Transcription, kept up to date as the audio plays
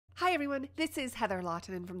Hi everyone, this is Heather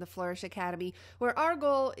Lawton from the Flourish.Academy, where our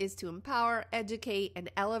goal is to empower, educate,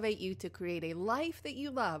 and elevate you to create a life that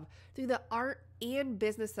you love through the art and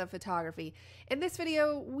business of photography. In this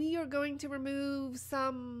video, we are going to remove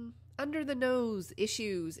some under the nose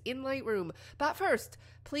issues in Lightroom. But first,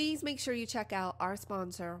 please make sure you check out our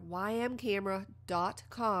sponsor,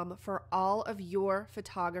 ymcamera.com, for all of your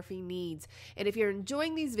photography needs. And if you're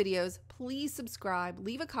enjoying these videos, please subscribe,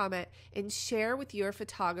 leave a comment, and share with your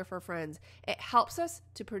photographer friends. It helps us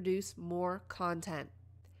to produce more content.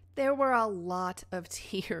 There were a lot of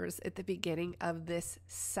tears at the beginning of this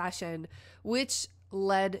session, which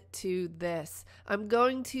led to this. I'm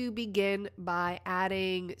going to begin by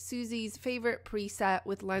adding Susie's favorite preset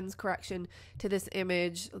with lens correction to this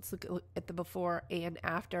image. Let's look at the before and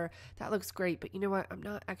after. That looks great, but you know what? I'm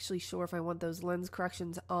not actually sure if I want those lens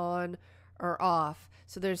corrections on or off.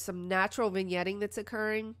 So there's some natural vignetting that's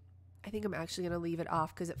occurring. I think I'm actually going to leave it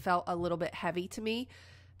off because it felt a little bit heavy to me.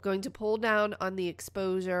 I'm going to pull down on the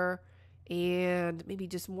exposure and maybe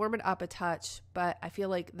just warm it up a touch, but I feel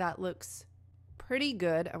like that looks pretty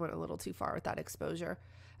good. I went a little too far with that exposure.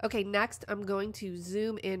 Okay, next I'm going to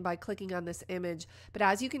zoom in by clicking on this image, but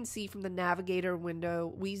as you can see from the navigator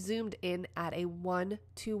window, we zoomed in at a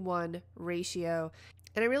 1:1 ratio.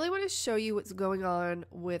 And I really want to show you what's going on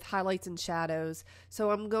with highlights and shadows.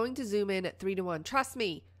 So I'm going to zoom in at 3:1. Trust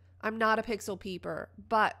me, I'm not a pixel peeper,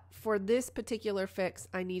 but for this particular fix,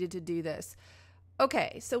 I needed to do this.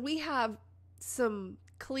 Okay, so we have some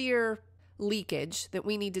clear leakage that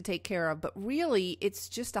we need to take care of, but really it's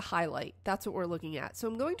just a highlight. That's what we're looking at. So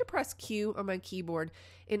I'm going to press Q on my keyboard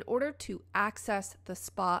in order to access the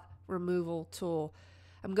spot removal tool.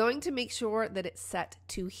 I'm going to make sure that it's set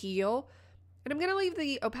to heal, and I'm going to leave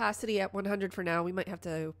the opacity at 100 for now. We might have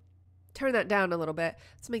to turn that down a little bit.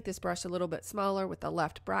 Let's make this brush a little bit smaller with the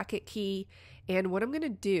left bracket key. And what I'm going to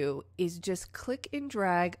do is just click and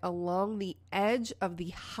drag along the edge of the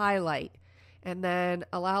highlight and then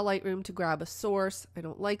allow Lightroom to grab a source. I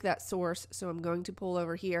don't like that source, so I'm going to pull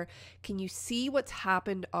over here. Can you see what's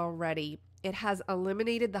happened already? It has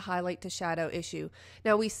eliminated the highlight to shadow issue.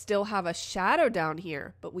 Now we still have a shadow down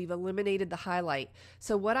here, but we've eliminated the highlight.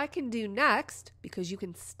 So what I can do next, because you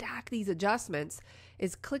can stack these adjustments,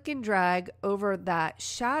 is click and drag over that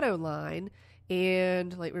shadow line,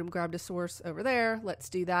 and Lightroom grabbed a source over there. Let's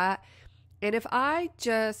do that. And if I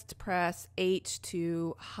just press H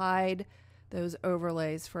to hide those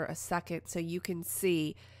overlays for a second so you can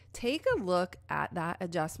see, take a look at that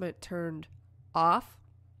adjustment turned off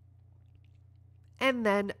and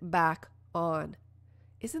then back on.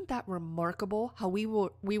 Isn't that remarkable how we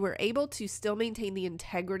were able to still maintain the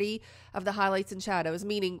integrity of the highlights and shadows,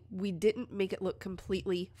 meaning we didn't make it look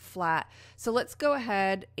completely flat. So let's go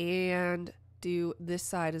ahead and do this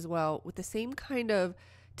side as well with the same kind of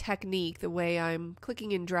technique. The way I'm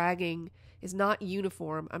clicking and dragging is not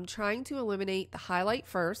uniform. I'm trying to eliminate the highlight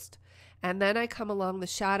first, and then I come along the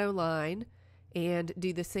shadow line and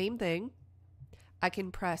do the same thing. I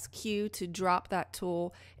can press Q to drop that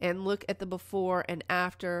tool and look at the before and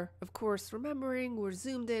after. Of course, remembering we're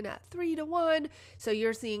zoomed in at 3:1, so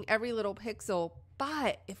you're seeing every little pixel.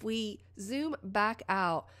 But if we zoom back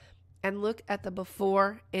out and look at the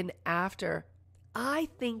before and after, I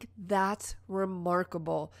think that's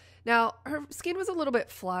remarkable. Now, her skin was a little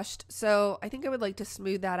bit flushed, so I think I would like to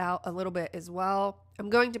smooth that out a little bit as well.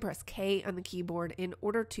 I'm going to press K on the keyboard in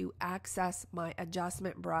order to access my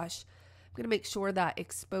adjustment brush. I'm going to make sure that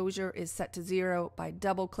exposure is set to 0 by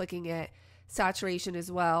double clicking it, saturation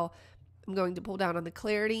as well. I'm going to pull down on the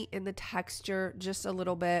clarity and the texture just a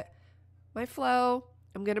little bit. My flow,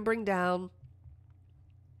 I'm going to bring down.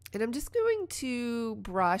 And I'm just going to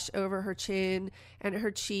brush over her chin and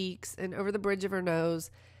her cheeks and over the bridge of her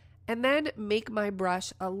nose, and then make my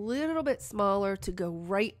brush a little bit smaller to go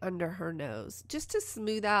right under her nose, just to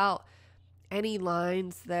smooth out any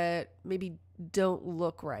lines that maybe don't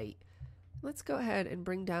look right. Let's go ahead and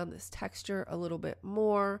bring down this texture a little bit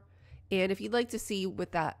more. And if you'd like to see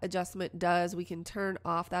what that adjustment does, we can turn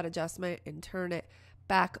off that adjustment and turn it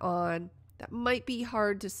back on. That might be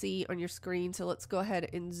hard to see on your screen, so let's go ahead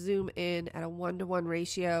and zoom in at a 1:1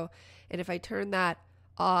 ratio. And if I turn that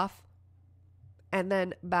off and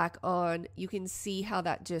then back on, you can see how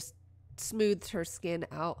that just smoothed her skin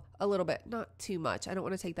out a little bit. Not too much. I don't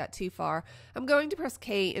want to take that too far. I'm going to press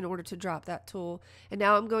K in order to drop that tool. And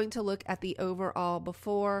now I'm going to look at the overall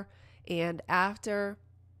before and after.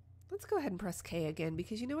 Let's go ahead and press K again,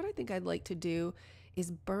 because you know what I think I'd like to do is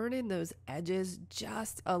burn in those edges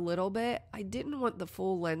just a little bit. I didn't want the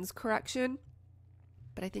full lens correction,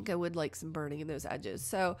 but I think I would like some burning in those edges.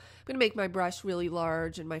 So I'm going to make my brush really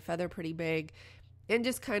large and my feather pretty big. and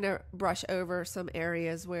just kind of brush over some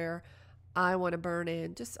areas where I want to burn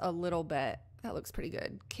in just a little bit. That looks pretty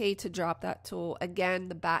good. K to drop that tool. Again,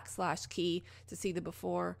 the / key to see the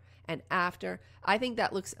before and after. I think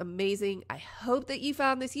that looks amazing. I hope that you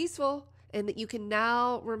found this useful and that you can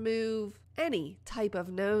now remove any type of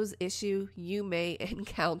nose issue you may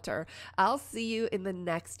encounter. I'll see you in the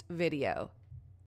next video.